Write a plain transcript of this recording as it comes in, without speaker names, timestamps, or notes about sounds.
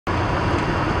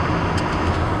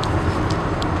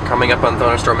Coming up on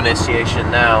thunderstorm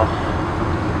initiation now.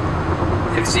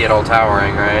 You can see it all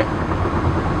towering, right?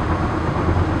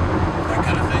 That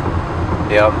kind of thing?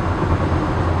 Yep.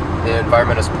 The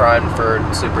environment is primed for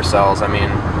supercells. I mean,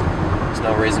 there's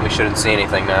no reason we shouldn't see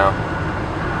anything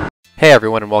now. Hey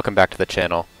everyone, and welcome back to the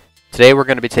channel. Today we're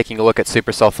going to be taking a look at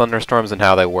supercell thunderstorms and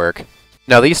how they work.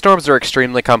 Now these storms are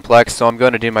extremely complex, so I'm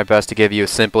going to do my best to give you a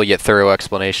simple yet thorough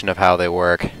explanation of how they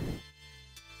work.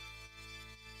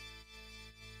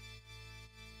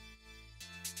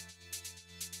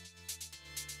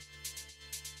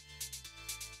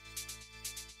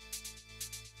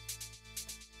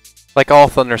 Like all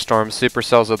thunderstorms,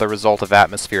 supercells are the result of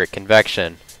atmospheric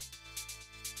convection.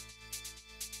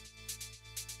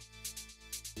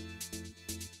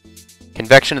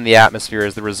 Convection in the atmosphere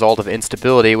is the result of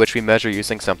instability, which we measure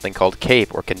using something called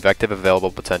CAPE, or convective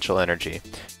available potential energy.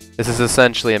 This is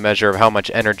essentially a measure of how much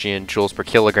energy in joules per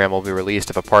kilogram will be released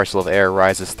if a parcel of air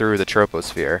rises through the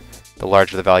troposphere. The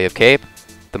larger the value of CAPE,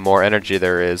 the more energy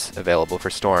there is available for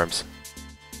storms.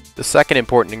 The second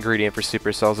important ingredient for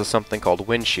supercells is something called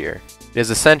wind shear. It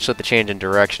is essentially the change in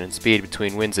direction and speed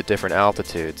between winds at different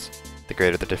altitudes. The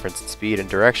greater the difference in speed and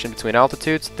direction between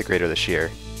altitudes, the greater the shear.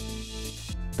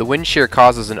 The wind shear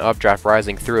causes an updraft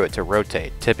rising through it to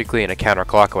rotate, typically in a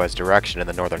counterclockwise direction in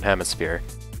the northern hemisphere.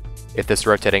 If this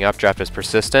rotating updraft is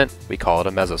persistent, we call it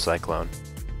a mesocyclone.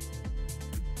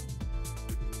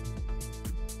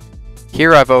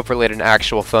 Here I've overlaid an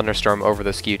actual thunderstorm over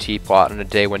the QT plot on a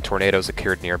day when tornadoes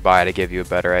occurred nearby to give you a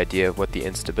better idea of what the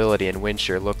instability and wind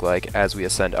shear look like as we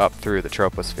ascend up through the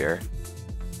troposphere.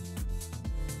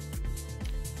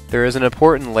 There is an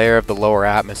important layer of the lower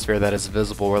atmosphere that is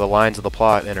visible where the lines of the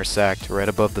plot intersect right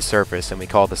above the surface, and we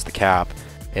call this the cap,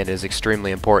 and is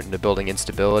extremely important to building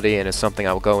instability and is something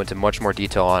I will go into much more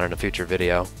detail on in a future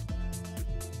video.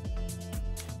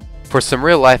 For some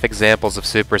real-life examples of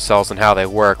supercells and how they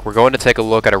work, we're going to take a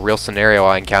look at a real scenario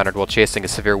I encountered while chasing a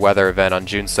severe weather event on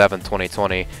June 7,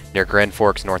 2020, near Grand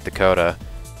Forks, North Dakota.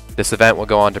 This event will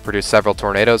go on to produce several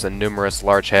tornadoes and numerous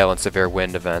large hail and severe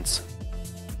wind events.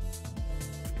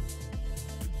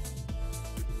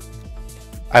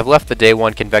 I've left the Day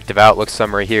 1 Convective Outlook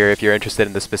summary here if you're interested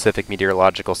in the specific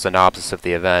meteorological synopsis of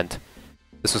the event.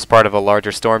 This was part of a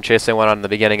larger storm chase I went on in the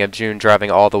beginning of June, driving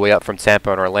all the way up from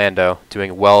Tampa and Orlando,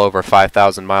 doing well over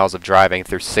 5,000 miles of driving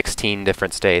through 16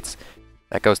 different states.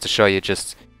 That goes to show you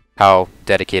just how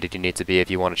dedicated you need to be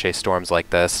if you want to chase storms like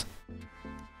this.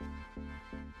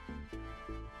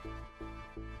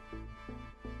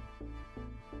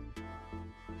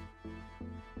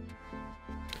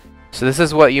 So this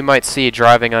is what you might see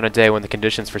driving on a day when the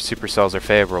conditions for supercells are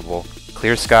favorable.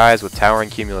 Clear skies with towering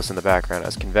cumulus in the background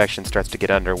as convection starts to get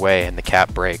underway and the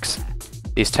cap breaks.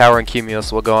 These towering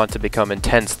cumulus will go on to become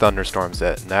intense thunderstorms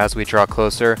and as we draw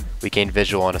closer, we gain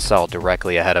visual on a cell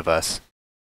directly ahead of us.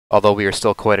 Although we are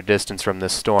still quite a distance from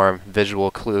this storm, visual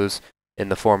clues in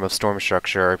the form of storm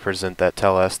structure are present that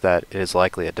tell us that it is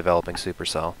likely a developing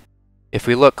supercell. If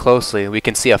we look closely, we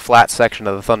can see a flat section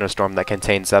of the thunderstorm that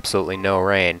contains absolutely no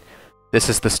rain. This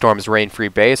is the storm's rain-free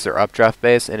base, or updraft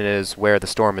base, and it is where the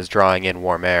storm is drawing in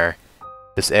warm air.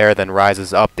 This air then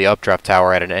rises up the updraft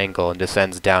tower at an angle and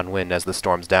descends downwind as the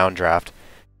storm's downdraft.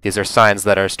 These are signs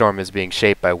that our storm is being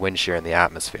shaped by wind shear in the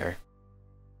atmosphere.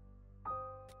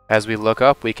 As we look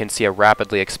up, we can see a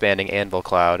rapidly expanding anvil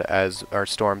cloud as our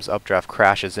storm's updraft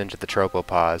crashes into the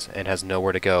tropopause and has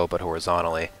nowhere to go but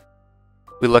horizontally.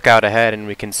 We look out ahead and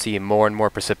we can see more and more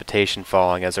precipitation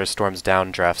falling as our storm's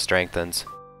downdraft strengthens.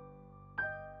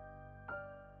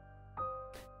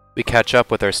 We catch up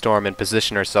with our storm and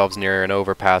position ourselves near an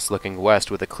overpass looking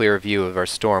west with a clear view of our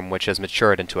storm, which has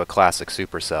matured into a classic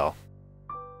supercell.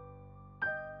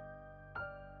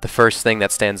 The first thing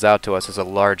that stands out to us is a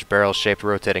large barrel-shaped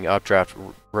rotating updraft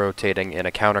rotating in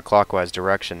a counterclockwise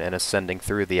direction and ascending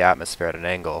through the atmosphere at an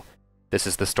angle. This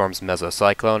is the storm's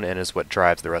mesocyclone and is what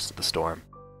drives the rest of the storm.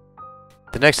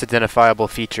 The next identifiable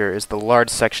feature is the large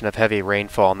section of heavy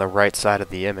rainfall on the right side of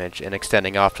the image and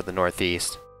extending off to the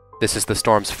northeast. This is the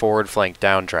storm's forward flank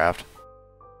downdraft.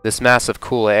 This mass of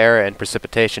cool air and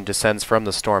precipitation descends from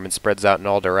the storm and spreads out in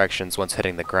all directions once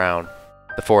hitting the ground.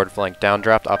 The forward flank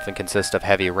downdraft often consists of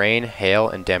heavy rain, hail,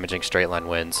 and damaging straight-line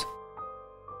winds.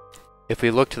 If we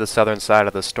look to the southern side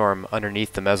of the storm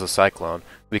underneath the mesocyclone,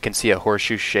 we can see a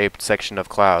horseshoe-shaped section of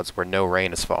clouds where no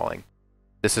rain is falling.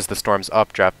 This is the storm's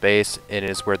updraft base and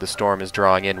is where the storm is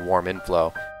drawing in warm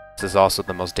inflow. This is also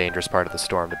the most dangerous part of the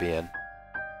storm to be in.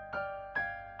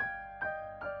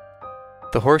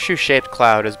 The horseshoe-shaped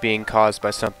cloud is being caused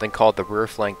by something called the rear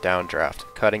flank downdraft,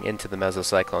 cutting into the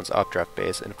mesocyclone's updraft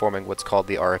base and forming what's called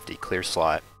the RFD clear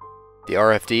slot. The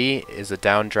RFD is a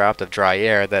downdraft of dry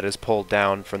air that is pulled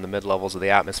down from the mid-levels of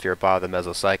the atmosphere by the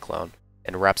mesocyclone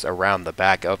and wraps around the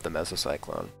back of the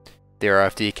mesocyclone. The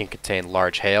RFD can contain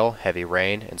large hail, heavy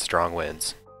rain, and strong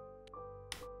winds.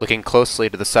 Looking closely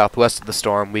to the southwest of the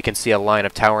storm, we can see a line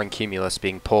of towering cumulus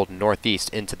being pulled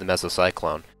northeast into the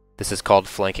mesocyclone. This is called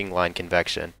flanking line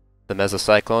convection. The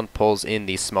mesocyclone pulls in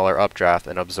these smaller updrafts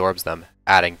and absorbs them,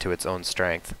 adding to its own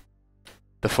strength.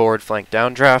 The forward flank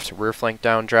downdraft, rear flank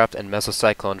downdraft, and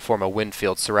mesocyclone form a wind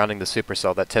field surrounding the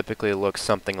supercell that typically looks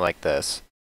something like this,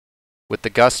 with the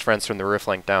gust fronts from the rear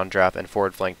flank downdraft and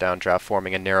forward flank downdraft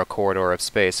forming a narrow corridor of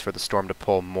space for the storm to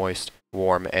pull moist,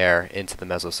 warm air into the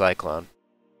mesocyclone.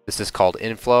 This is called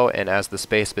inflow, and as the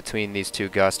space between these two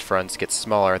gust fronts gets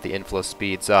smaller, the inflow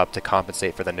speeds up to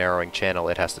compensate for the narrowing channel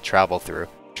it has to travel through,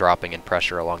 dropping in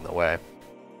pressure along the way.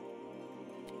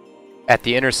 At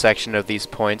the intersection of these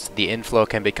points, the inflow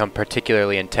can become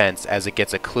particularly intense as it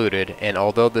gets occluded, and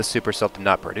although this supercell did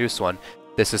not produce one,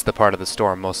 this is the part of the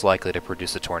storm most likely to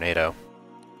produce a tornado.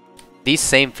 These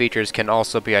same features can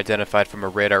also be identified from a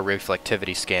radar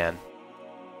reflectivity scan.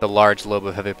 The large lobe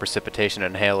of heavy precipitation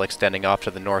and hail extending off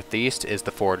to the northeast is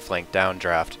the forward flank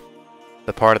downdraft.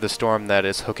 The part of the storm that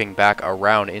is hooking back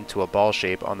around into a ball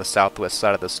shape on the southwest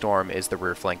side of the storm is the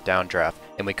rear flank downdraft,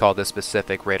 and we call this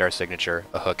specific radar signature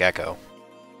a hook echo.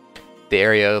 The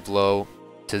area of low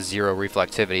to zero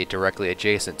reflectivity directly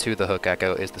adjacent to the hook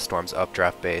echo is the storm's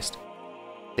updraft base.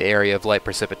 The area of light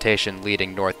precipitation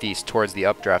leading northeast towards the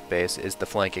updraft base is the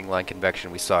flanking line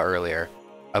convection we saw earlier.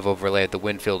 I've overlaid the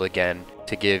wind field again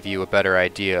to give you a better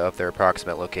idea of their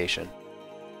approximate location.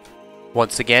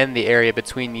 Once again, the area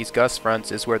between these gust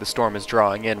fronts is where the storm is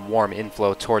drawing in warm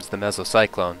inflow towards the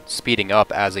mesocyclone, speeding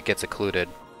up as it gets occluded.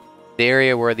 The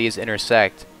area where these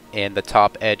intersect and the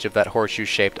top edge of that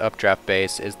horseshoe-shaped updraft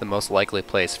base is the most likely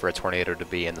place for a tornado to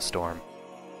be in the storm.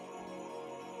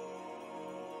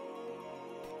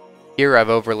 Here I've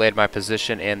overlaid my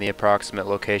position and the approximate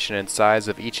location and size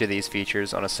of each of these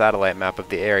features on a satellite map of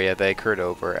the area they occurred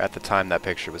over at the time that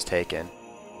picture was taken.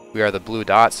 We are the blue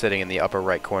dot sitting in the upper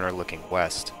right corner looking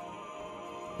west.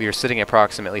 We are sitting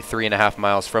approximately 3.5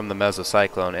 miles from the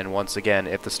mesocyclone, and once again,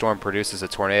 if the storm produces a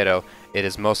tornado, it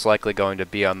is most likely going to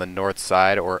be on the north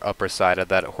side or upper side of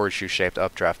that horseshoe-shaped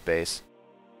updraft base.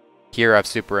 Here I've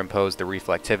superimposed the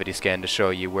reflectivity scan to show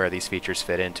you where these features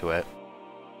fit into it.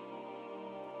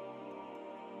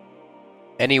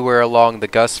 Anywhere along the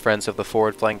gust fronts of the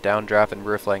forward flank downdraft and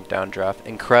rear flank downdraft,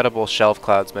 incredible shelf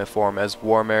clouds may form as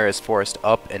warm air is forced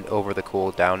up and over the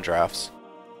cool downdrafts.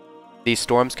 These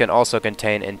storms can also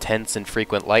contain intense and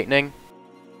frequent lightning,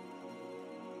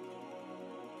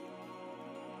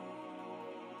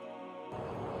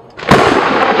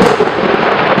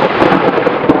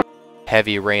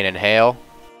 heavy rain and hail,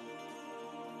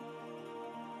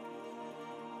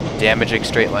 damaging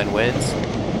straight-line winds,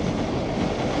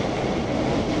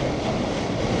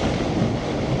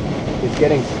 It's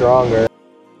getting stronger.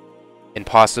 and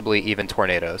possibly even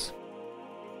tornadoes.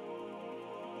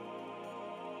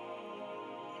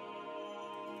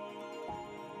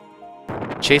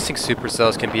 Chasing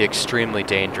supercells can be extremely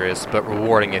dangerous, but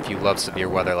rewarding if you love severe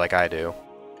weather like I do.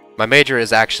 My major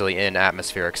is actually in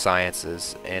atmospheric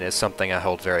sciences, and is something I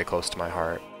hold very close to my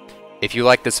heart. If you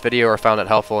liked this video or found it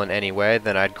helpful in any way,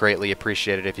 then I'd greatly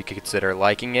appreciate it if you could consider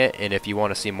liking it, and if you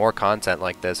want to see more content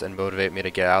like this and motivate me to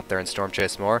get out there and storm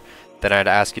chase more, then I'd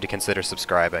ask you to consider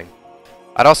subscribing.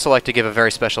 I'd also like to give a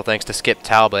very special thanks to Skip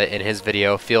Talbot in his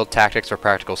video, Field Tactics for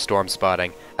Practical Storm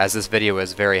Spotting, as this video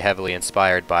is very heavily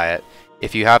inspired by it.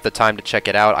 If you have the time to check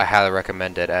it out, I highly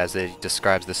recommend it, as it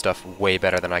describes this stuff way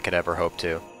better than I could ever hope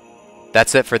to.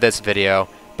 That's it for this video,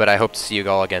 but I hope to see you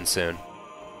all again soon.